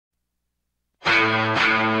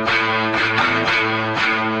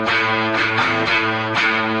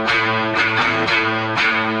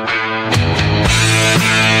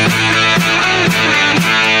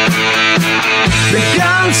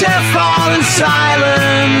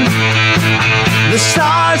silent. The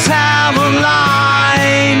stars have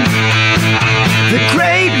aligned. The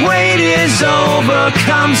great wait is over,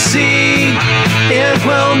 come see. It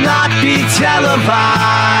will not be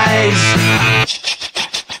televised.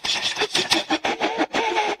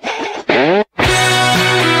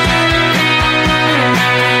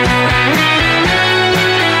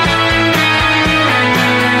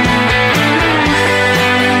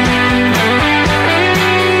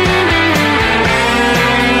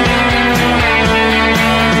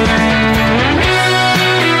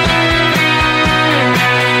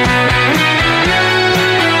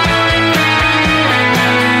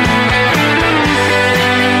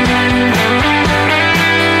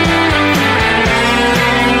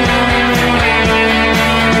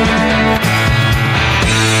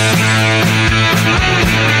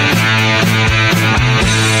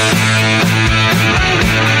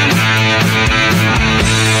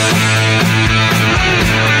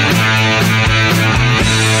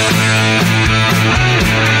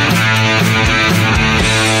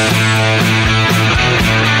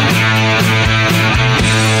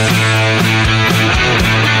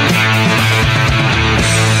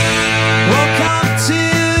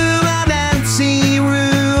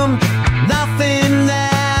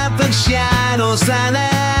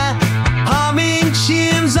 Humming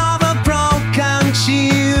tunes of a broken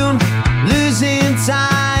tune, losing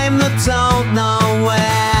time that don't know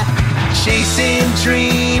where, chasing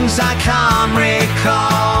dreams I can't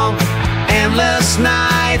recall, endless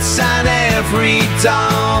nights and every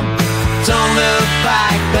dawn. Don't look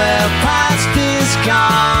back, the past is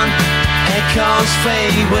gone, echoes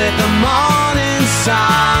fade with the morning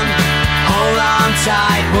sun. Hold on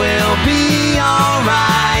tight, we'll be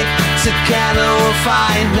alright. Together we'll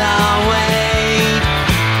find our way.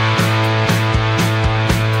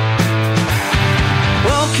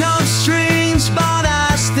 Welcome strings, but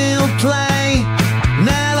I still play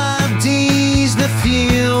melodies that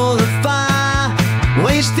fuel the fire.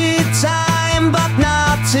 Wasted time, but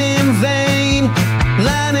not in vain.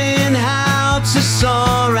 Learning how to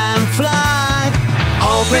soar and fly.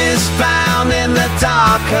 Hope is found in the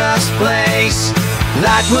darkest place.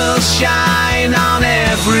 Light will shine on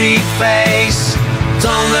every face.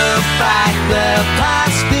 Don't look back, the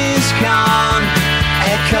past is gone.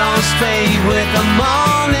 Echoes fade with the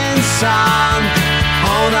morning sun.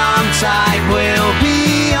 Hold on tight, we'll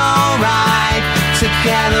be alright.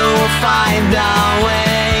 Together we'll find our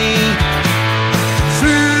way.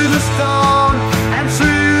 Through the storm and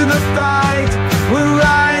through the fight, we'll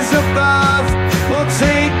rise above, we'll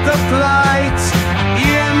take the flight.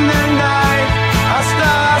 In the night, our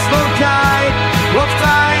stars will guide, we'll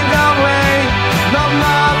find our way, no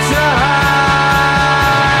more to hide.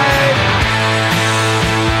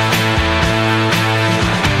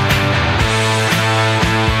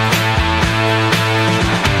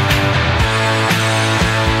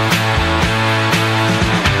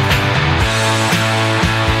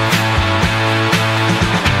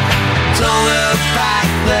 Don't look back,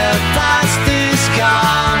 the past is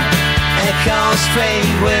gone. Echoes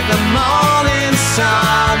fade with the morning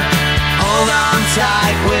sun. Hold on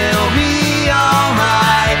tight, we'll be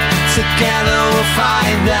alright. Together we'll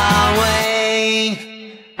find our way.